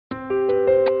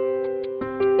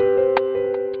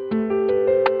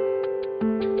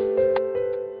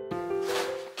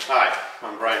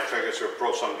guess, or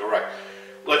approach them direct.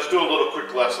 Let's do a little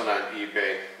quick lesson on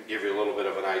eBay, give you a little bit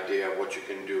of an idea of what you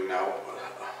can do now.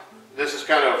 This is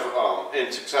kind of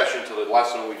in succession to the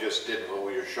lesson we just did where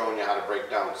we were showing you how to break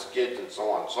down skids and so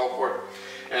on and so forth.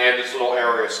 And I had this little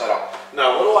area set up.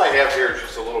 Now what do I have here is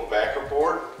just a little backer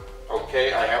board.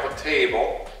 Okay, I have a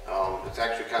table. It's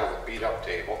actually kind of a beat up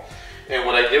table. And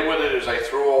what I did with it is I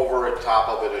threw over the top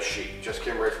of it a sheet. Just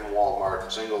came right from Walmart,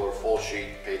 single or full sheet,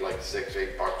 paid like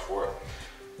 $6, $8 for it.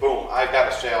 Boom, I've got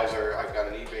a sales there, I've got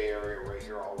an eBay